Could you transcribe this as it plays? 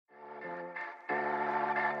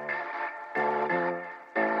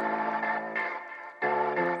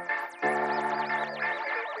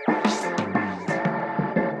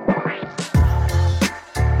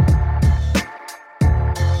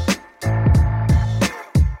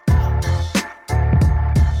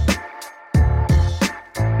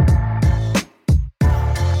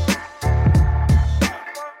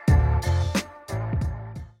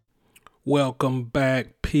Welcome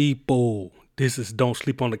back, people. This is Don't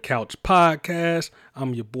Sleep on the Couch podcast.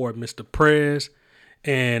 I'm your boy, Mr. Prez.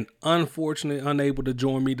 And unfortunately, unable to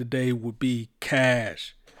join me today would be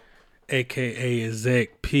Cash, a.k.a.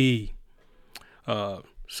 Exec P.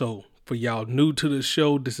 So for y'all new to the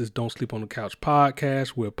show, this is Don't Sleep on the Couch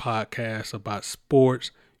podcast. We're a podcast about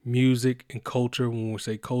sports, music, and culture. When we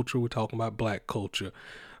say culture, we're talking about black culture.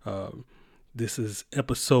 This is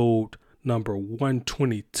episode number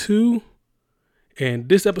 122. And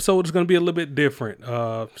this episode is going to be a little bit different.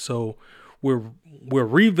 So we're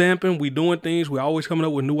revamping. We're doing things. We're always coming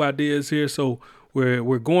up with new ideas here. So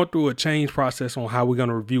we're going through a change process on how we're going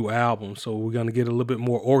to review albums. So we're going to get a little bit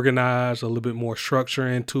more organized, a little bit more structure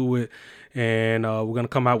into it. And we're going to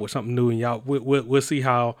come out with something new. And y'all, we'll see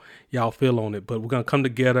how y'all feel on it. But we're going to come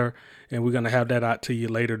together and we're going to have that out to you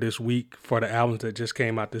later this week for the albums that just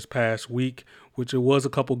came out this past week, which it was a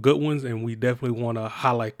couple good ones. And we definitely want to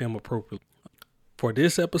highlight them appropriately. For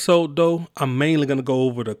this episode, though, I'm mainly going to go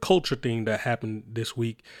over the culture thing that happened this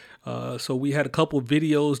week. So we had a couple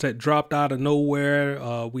videos that dropped out of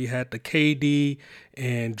nowhere. We had the KD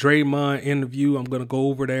and Draymond interview. I'm going to go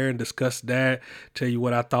over there and discuss that, tell you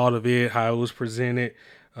what I thought of it, how it was presented.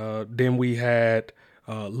 Then we had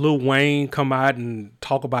Lil Wayne come out and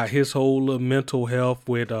talk about his whole mental health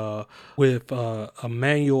with Emmanuel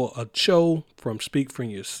Acho from Speak For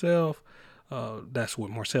Yourself. That's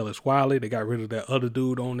with Marcellus Wiley. They got rid of that other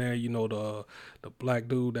dude on there, you know, the black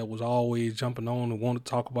dude that was always jumping on and wanted to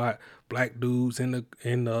talk about black dudes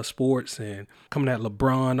in the sports and coming at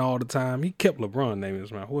LeBron all the time. He kept LeBron name in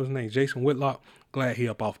his mouth. What was his name? Jason Whitlock. Glad he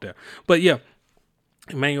up off there. But yeah,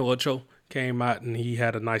 Emmanuel Acho came out and he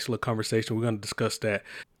had a nice little conversation. We're going to discuss that.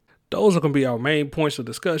 Those are going to be our main points of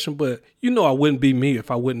discussion, but you know I wouldn't be me if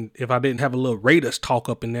I didn't have a little Raiders talk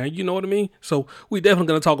up in there, you know what I mean? So we definitely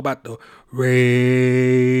going to talk about the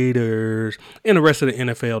Raiders and the rest of the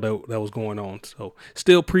NFL that was going on. So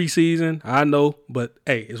still preseason, I know, but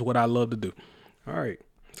hey, it's what I love to do. All right,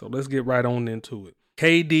 so let's get right on into it.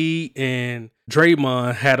 KD and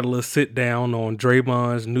Draymond had a little sit down on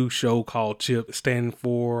Draymond's new show called Chip, standing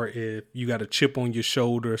for if you got a chip on your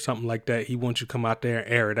shoulder or something like that. He wants you to come out there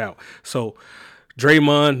and air it out. So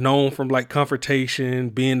Draymond, known from like confrontation,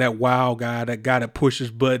 being that wild guy, that pushes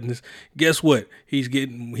buttons. Guess what? He's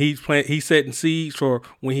setting seeds for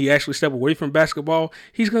when he actually step away from basketball.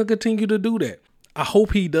 He's gonna continue to do that. I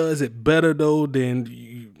hope he does it better though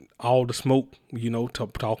than all the smoke, you know,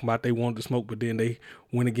 talking about they wanted to smoke, but then they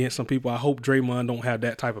went against some people. I hope Draymond don't have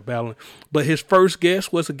that type of balance. But his first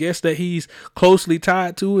guest was a guest that he's closely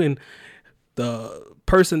tied to, and the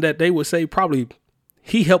person that they would say probably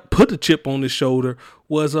he helped put the chip on his shoulder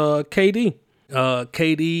was KD.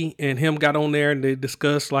 KD and him got on there and they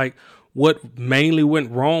discussed like what mainly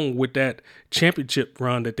went wrong with that championship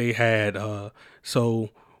run that they had.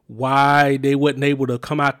 So why they wasn't able to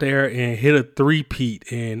come out there and hit a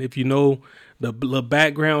three-peat. And if you know the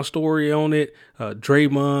background story on it,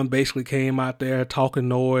 Draymond basically came out there talking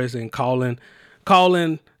noise and calling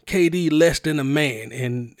KD less than a man.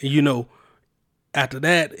 And, you know, after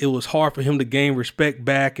that, it was hard for him to gain respect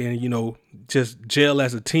back and, you know, just gel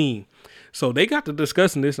as a team. So they got to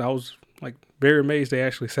discussing this. I was like very amazed they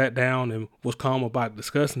actually sat down and was calm about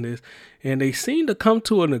discussing this. And they seemed to come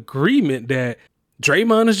to an agreement that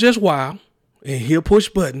Draymond is just wild and he'll push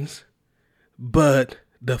buttons, but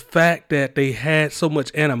the fact that they had so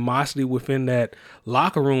much animosity within that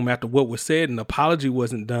locker room after what was said and the apology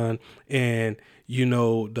wasn't done, and you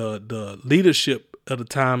know the leadership of the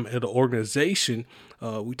time of the organization,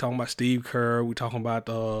 we talking about Steve Kerr, we talking about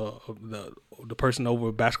the person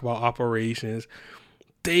over basketball operations.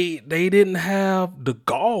 They didn't have the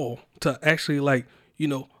gall to actually like, you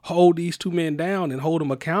know, hold these two men down and hold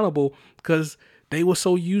them accountable because they were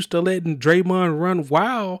so used to letting Draymond run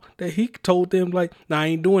wild that he told them like, nah, I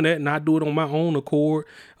ain't doing that and I do it on my own accord.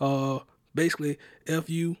 Basically, F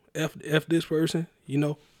you, F this person, you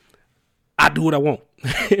know, I do what I want.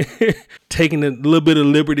 Taking a little bit of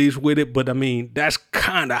liberties with it, but I mean, that's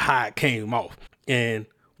kind of how it came off. And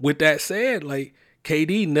with that said, like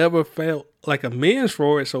KD never felt like amends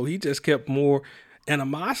for it, so he just kept more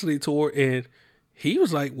animosity toward it. And he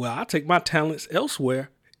was like, well, I'll take my talents elsewhere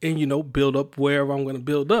and, you know, build up wherever I'm going to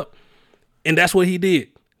build up. And that's what he did.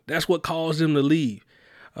 That's what caused him to leave.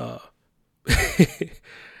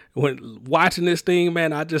 When watching this thing,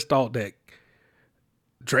 man, I just thought that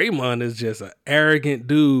Draymond is just an arrogant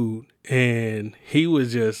dude. And he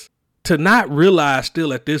was just, to not realize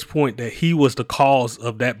still at this point that he was the cause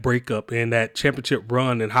of that breakup and that championship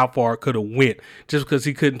run and how far it could have went just because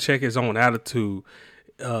he couldn't check his own attitude.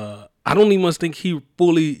 I don't even think he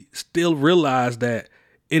fully still realized that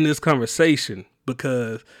in this conversation,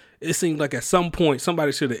 because it seems like at some point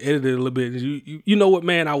somebody should have edited a little bit. You know what,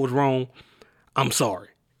 man? I was wrong. I'm sorry.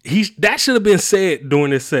 That should have been said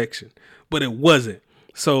during this section, but it wasn't.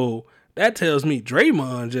 So that tells me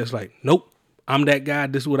Draymond just like, nope, I'm that guy.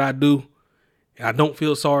 This is what I do. I don't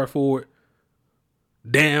feel sorry for it.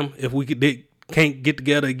 Damn, if we can't get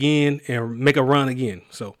together again and make a run again.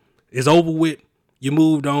 So it's over with. You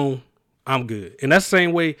moved on. I'm good. And that's the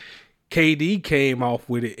same way KD came off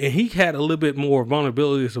with it. And he had a little bit more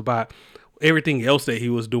vulnerabilities about everything else that he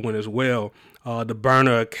was doing as well. The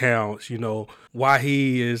burner accounts, why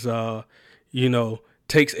he is,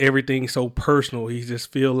 takes everything so personal. He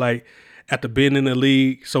just feel like after being in the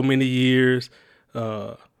league so many years,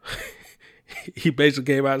 he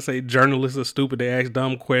basically came out and say journalists are stupid. They ask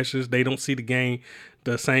dumb questions. They don't see the game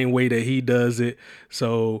the same way that he does it.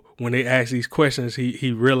 So when they ask these questions,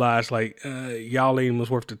 he realized like, y'all ain't much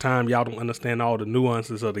worth the time. Y'all don't understand all the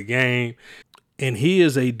nuances of the game. And he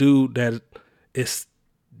is a dude that is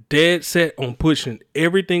dead set on pushing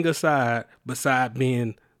everything aside beside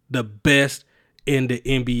being the best in the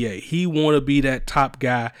NBA. He want to be that top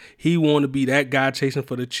guy. He want to be that guy chasing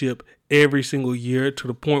for the chip every single year, to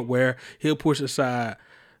the point where he'll push aside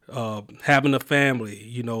having a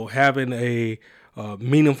family, having a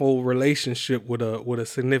meaningful relationship with a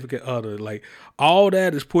significant other. Like, all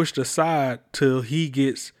that is pushed aside till he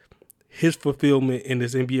gets his fulfillment in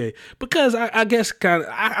this NBA. Because I guess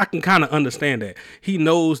I can kind of understand that. He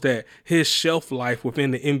knows that his shelf life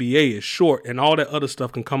within the NBA is short, and all that other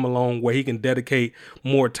stuff can come along where he can dedicate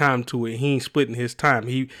more time to it. He ain't splitting his time.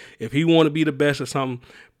 If he want to be the best or something,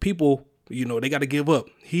 people, they got to give up.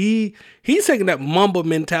 He's taking that Mamba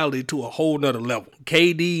mentality to a whole nother level.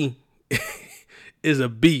 KD is a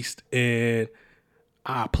beast, and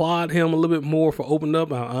I applaud him a little bit more for opening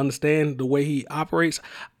up. I understand the way he operates.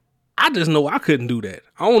 I just know I couldn't do that.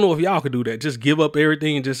 I don't know if y'all could do that. Just give up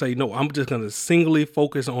everything and just say, no, I'm just going to singly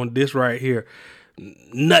focus on this right here.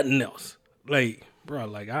 Nothing else. Like, bro,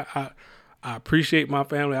 like I appreciate my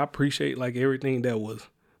family. I appreciate like everything that was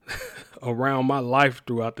around my life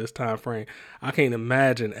throughout this time frame. I can't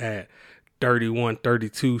imagine at 31,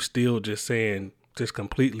 32 still just saying, just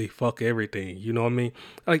completely fuck everything. You know what I mean?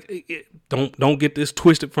 Like, don't get this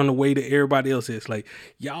twisted from the way that everybody else is. Like,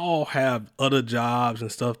 y'all have other jobs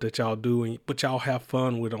and stuff that y'all do, but y'all have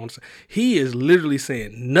fun with it. He is literally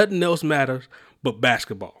saying nothing else matters but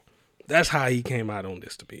basketball. That's how he came out on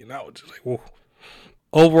this to me. And I was just like, whoa.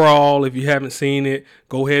 Overall, if you haven't seen it,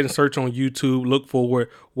 go ahead and search on YouTube. Look for it.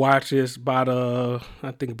 Watch this. About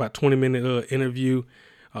 20-minute interview.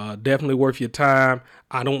 Definitely worth your time.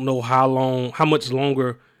 I don't know how much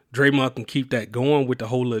longer Draymond can keep that going with the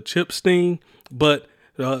whole little chip sting. But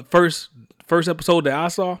first episode that I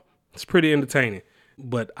saw, it's pretty entertaining.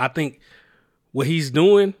 But I think what he's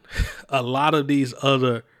doing, a lot of these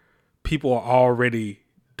other people are already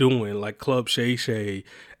doing, like Club Shay Shay,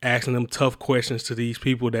 asking them tough questions to these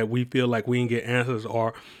people that we feel like we didn't get answers,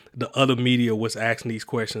 or the other media was asking these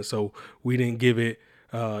questions, so we didn't give it.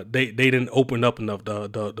 They didn't open up enough.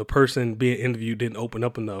 The person being interviewed didn't open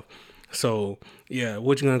up enough. So yeah,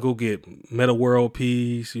 what you gonna go get? Meta World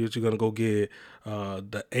Peace. What you gonna go get?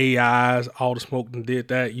 The AIs, all the smoke and did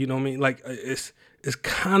that. You know what I mean? Like, it's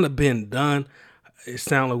kind of been done. It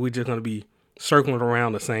sounds like we're just gonna be circling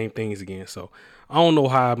around the same things again. So I don't know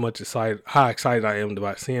how excited I am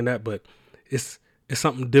about seeing that, but it's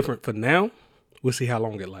something different for now. We'll see how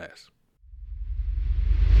long it lasts.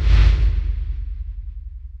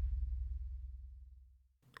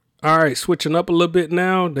 All right, switching up a little bit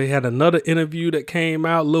now. They had another interview that came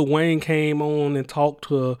out. Lil Wayne came on and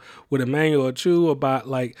talked with Emmanuel Achu about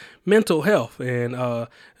like mental health, and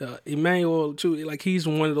Emmanuel Achu, like, he's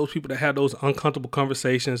one of those people that had those uncomfortable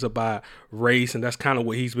conversations about race, and that's kind of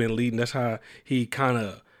what he's been leading. That's how he kind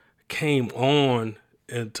of came on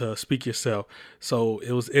and to Speak Yourself. So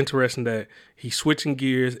it was interesting that he's switching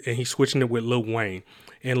gears and he's switching it with Lil Wayne.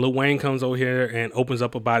 And Lil Wayne comes over here and opens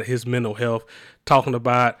up about his mental health, talking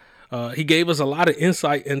about he gave us a lot of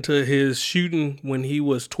insight into his shooting when he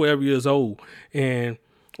was 12 years old. And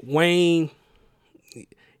Wayne,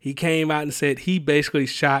 he came out and said he basically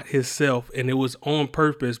shot himself, and it was on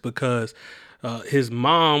purpose because his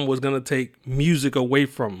mom was going to take music away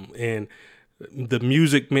from him. And the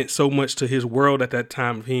music meant so much to his world at that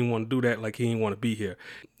time. If he didn't want to do that, like, he didn't want to be here.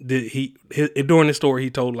 During the story, he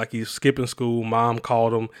told like he's skipping school. Mom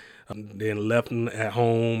called him, then left him at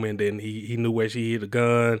home, and then he knew where she hid a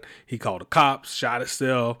gun. He called the cops, shot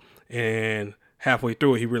himself, and halfway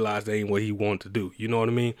through it, he realized that ain't what he wanted to do. You know what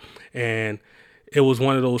I mean? And it was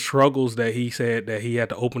one of those struggles that he said that he had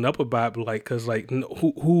to open up about, like, cause like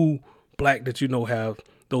who black that have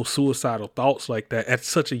those suicidal thoughts like that at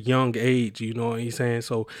such a young age, you know what he's saying?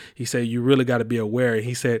 So he said, you really got to be aware. And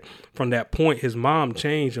he said from that point, his mom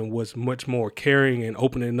changed and was much more caring and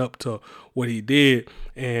opening up to what he did.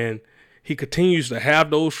 And he continues to have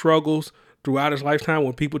those struggles throughout his lifetime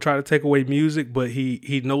when people try to take away music, but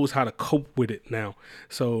he knows how to cope with it now.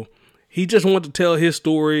 So he just wanted to tell his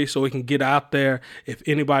story so he can get out there if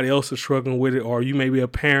anybody else is struggling with it, or you may be a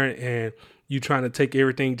parent and you trying to take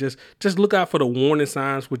everything. Just look out for the warning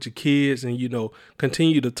signs with your kids and,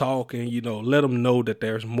 continue to talk and, let them know that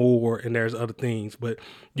there's more and there's other things. But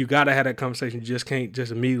you got to have that conversation. You just can't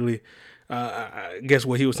just immediately, I guess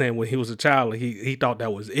what he was saying when he was a child, he thought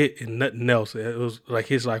that was it and nothing else. It was like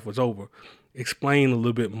his life was over. Explain a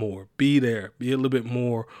little bit more. Be there. Be a little bit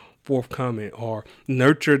more forthcoming, or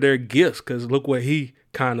nurture their gifts, because look what he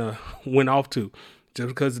kind of went off to. Just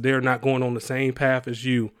because they're not going on the same path as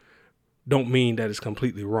you don't mean that it's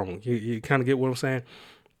completely wrong. You kind of get what I'm saying?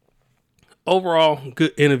 Overall,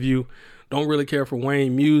 good interview. Don't really care for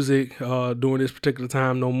Wayne music during this particular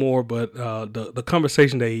time no more, but the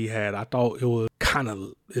conversation that he had, I thought it was kind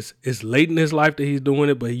of, it's late in his life that he's doing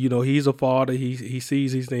it, but he's a father. He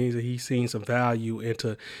sees these things and he's seen some value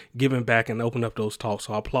into giving back and open up those talks.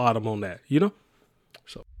 So I applaud him on that,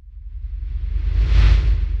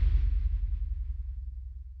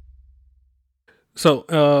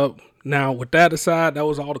 So now with that aside, that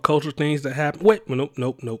was all the cultural things that happened. Wait,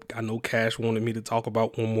 nope. I know Cash wanted me to talk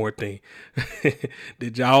about one more thing.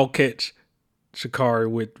 Did y'all catch Sha'Carri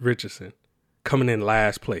with Richardson coming in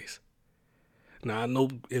last place? Now, I know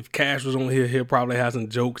if Cash was on here, he'll probably have some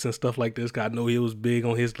jokes and stuff like this. 'Cause I know he was big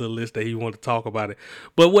on his little list that he wanted to talk about it.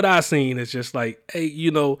 But what I seen is just like,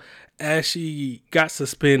 hey, as she got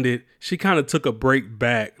suspended, she kind of took a break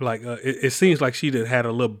back. Like, it seems like she did had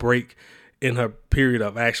a little break in her period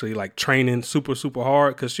of actually like training super, super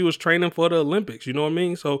hard, because she was training for the Olympics. You know what I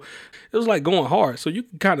mean? So it was like going hard. So you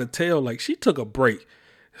can kind of tell like she took a break.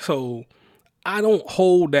 So I don't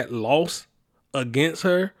hold that loss against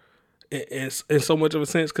her in so much of a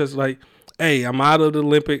sense, because like, hey, I'm out of the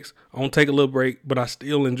Olympics. I'm gonna take a little break, but I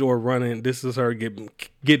still enjoy running. This is her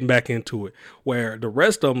getting back into it. Where the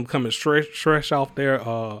rest of them coming fresh off their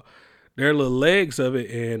little legs of it,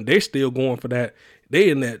 and they're still going for that. They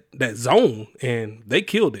in that zone, and they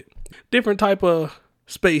killed it. Different type of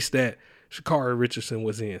space that Sha'Carri Richardson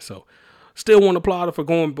was in. So still want to applaud her for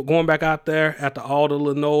going back out there after all the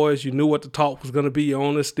little noise. You knew what the talk was going to be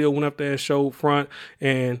on it. Still went up there and showed front.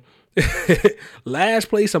 And last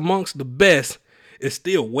place amongst the best is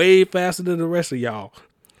still way faster than the rest of y'all.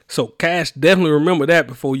 So Cash, definitely remember that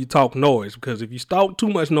before you talk noise, because if you talk too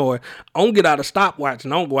much noise, I don't get out a stopwatch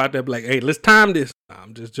and I don't go out there and be like, hey, let's time this.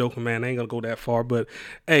 I'm just joking, man. I ain't gonna go that far, but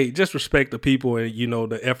hey, just respect the people and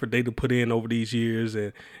the effort they put in over these years.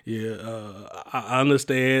 And I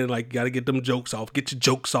understand, like, you got to get them jokes off, get your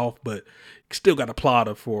jokes off, but you still got to applaud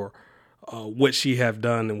her for what she have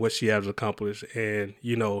done and what she has accomplished, and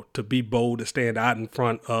to be bold to stand out in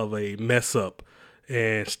front of a mess up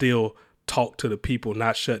and still talk to the people,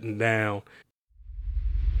 not shutting down.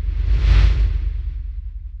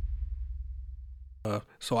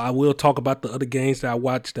 So I will talk about the other games that I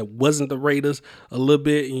watched that wasn't the Raiders a little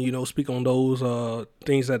bit, and speak on those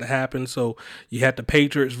things that happened. So you had the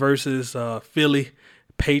Patriots versus Philly.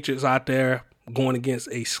 Patriots out there going against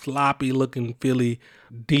a sloppy looking Philly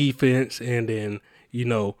defense, and then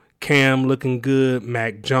Cam looking good,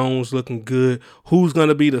 Mac Jones looking good. Who's going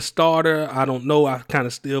to be the starter? I don't know. I kind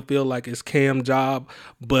of still feel like it's Cam's job,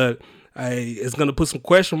 but it's going to put some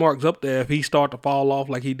question marks up there if he start to fall off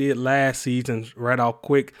like he did last season right off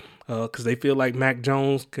quick, because they feel like Mac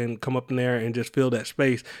Jones can come up in there and just fill that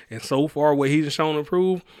space. And so far, what he's shown to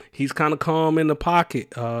improve, he's kind of calm in the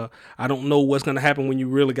pocket. I don't know what's going to happen when you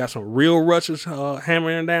really got some real rushes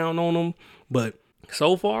hammering down on him, but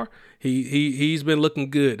so far, he's been looking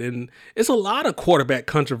good. And it's a lot of quarterback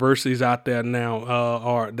controversies out there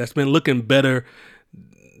now that's been looking better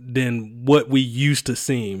than what we used to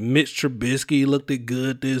seeing. Mitch Trubisky looked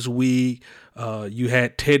good this week. You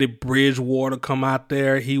had Teddy Bridgewater come out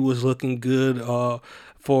there. He was looking good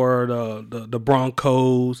for the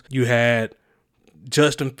Broncos. You had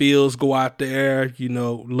Justin Fields go out there,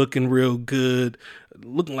 looking real good,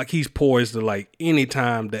 looking like he's poised to, like, any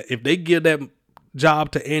time that if they give that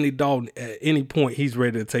job to Andy Dalton at any point, he's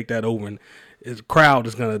ready to take that over, and his crowd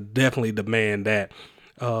is going to definitely demand that.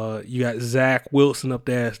 You got Zach Wilson up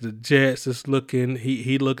there as the Jets is looking,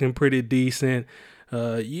 he looking pretty decent.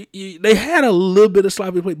 They had a little bit of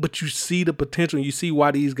sloppy play, but you see the potential. You see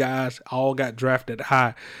why these guys all got drafted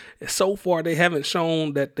high. So far, they haven't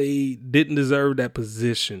shown that they didn't deserve that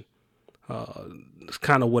position. It's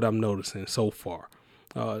kind of what I'm noticing so far.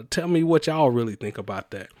 Tell me what y'all really think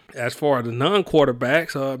about that. As far as the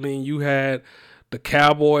non-quarterbacks, I mean, you had the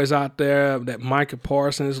Cowboys out there. That Micah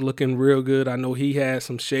Parsons looking real good. I know he had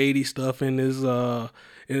some shady stuff in his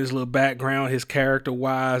little background, his character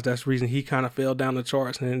wise. That's the reason he kind of fell down the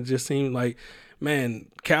charts. And it just seemed like, man,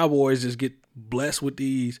 Cowboys just get blessed with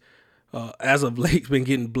these. As of late, been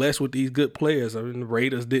getting blessed with these good players. I mean, the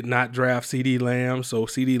Raiders did not draft CeeDee Lamb, so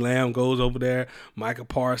CeeDee Lamb goes over there. Micah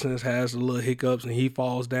Parsons has a little hiccups, and he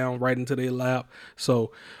falls down right into their lap.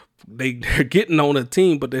 So they're getting on a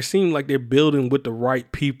team, but they seem like they're building with the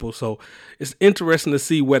right people. So it's interesting to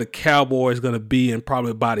see where the Cowboys going to be in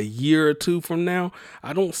probably about a year or two from now.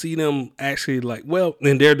 I don't see them actually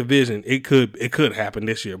in their division. It could happen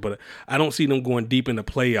this year, but I don't see them going deep in the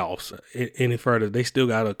playoffs any further. They still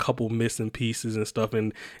got a couple missing pieces and stuff.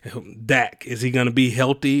 And Dak, is he going to be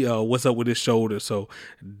healthy? What's up with his shoulder? So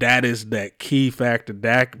that is that key factor.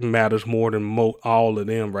 Dak matters more than all of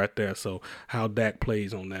them right there. So how Dak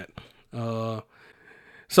plays on that.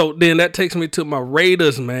 So then that takes me to my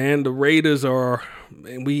Raiders, man. The Raiders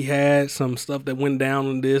we had some stuff that went down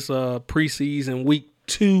in this preseason week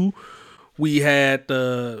 2. We had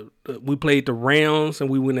we played the Rams, and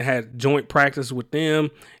we went and had joint practice with them,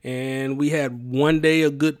 and we had one day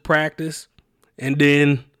of good practice, and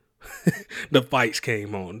then the fights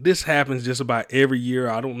came on. This happens just about every year.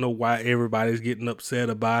 I don't know why everybody's getting upset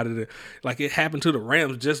about it. Like it happened to the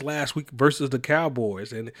Rams just last week versus the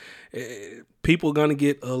Cowboys. And people are going to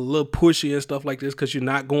get a little pushy and stuff like this because you're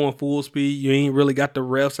not going full speed. You ain't really got the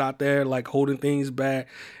refs out there like holding things back.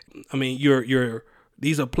 I mean,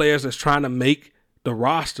 these are players that's trying to make the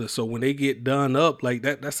roster. So when they get done up like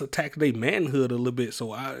that, that's attacking their manhood a little bit.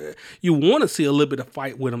 So you want to see a little bit of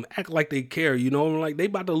fight with them, act like they care, like they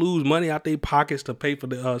about to lose money out their pockets to pay for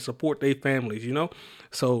the support their families,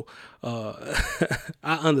 So I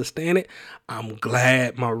understand it. I'm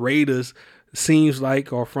glad my Raiders seems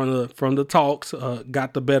like, or from the talks,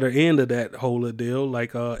 got the better end of that whole deal.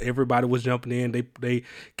 Like everybody was jumping in. They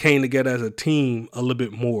came together as a team a little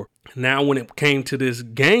bit more. Now when it came to this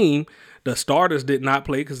game, the starters did not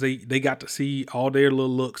play because they got to see all their little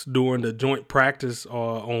looks during the joint practice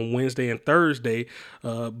on Wednesday and Thursday.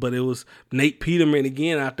 But it was Nate Peterman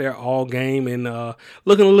again out there all game and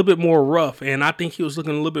looking a little bit more rough. And I think he was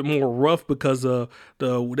looking a little bit more rough because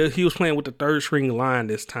he was playing with the third string line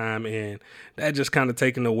this time, and that just kind of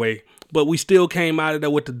taken away. But we still came out of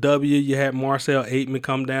there with the W. You had Marcel Aitman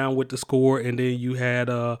come down with the score, and then you had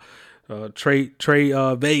Trey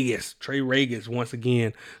Ragas once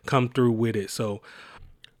again come through with it. So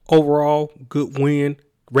overall, good win.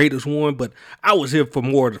 Raiders won, but I was here for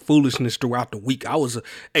more of the foolishness throughout the week. I was,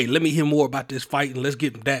 hey, let me hear more about this fight and let's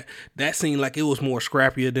get that. That seemed like it was more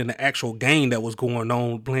scrappier than the actual game that was going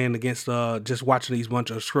on, playing against just watching these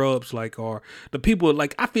bunch of scrubs or the people.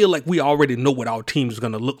 Like I feel like we already know what our team is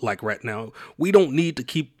going to look like right now. We don't need to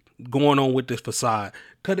keep going on with this facade.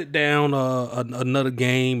 Cut it down another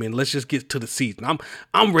game and let's just get to the season.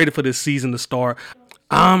 I'm ready for this season to start.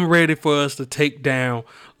 I'm ready for us to take down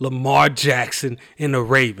Lamar Jackson and the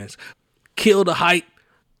Ravens. Kill the hype.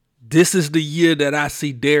 This is the year that I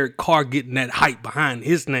see Derek Carr getting that hype behind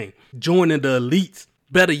his name, joining the elites.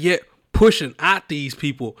 Better yet, pushing out these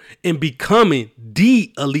people and becoming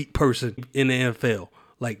the elite person in the NFL.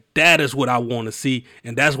 Like, that is what I want to see,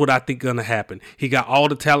 and that's what I think going to happen. He got all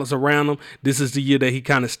the talents around him. This is the year that he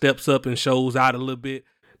kind of steps up and shows out a little bit.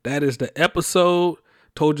 That is the episode.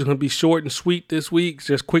 Told you it's going to be short and sweet this week.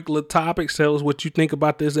 Just quick little topics. Tell us what you think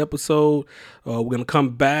about this episode. We're going to come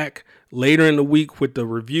back later in the week with the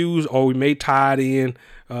reviews, or we may tie it in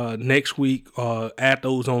next week. Add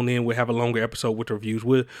those on in. We'll have a longer episode with the reviews.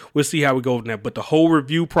 We'll see how we go with that. But the whole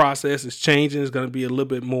review process is changing. It's going to be a little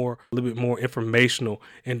bit more informational,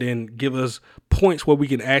 and then give us points where we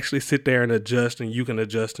can actually sit there and adjust, and you can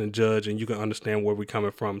adjust and judge, and you can understand where we're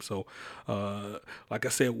coming from. So, like I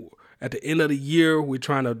said, at the end of the year, we're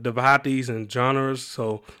trying to divide these in genres.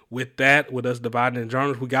 So with us dividing in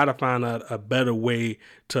genres, we got to find a better way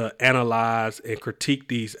to analyze and critique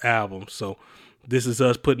these albums. So this is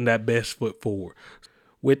us putting that best foot forward.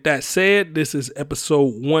 With that said, this is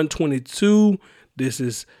episode 122. This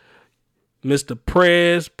is Mr.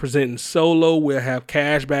 Prez presenting solo. We'll have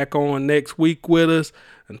Cash back on next week with us.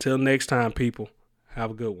 Until next time, people, have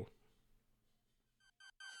a good one.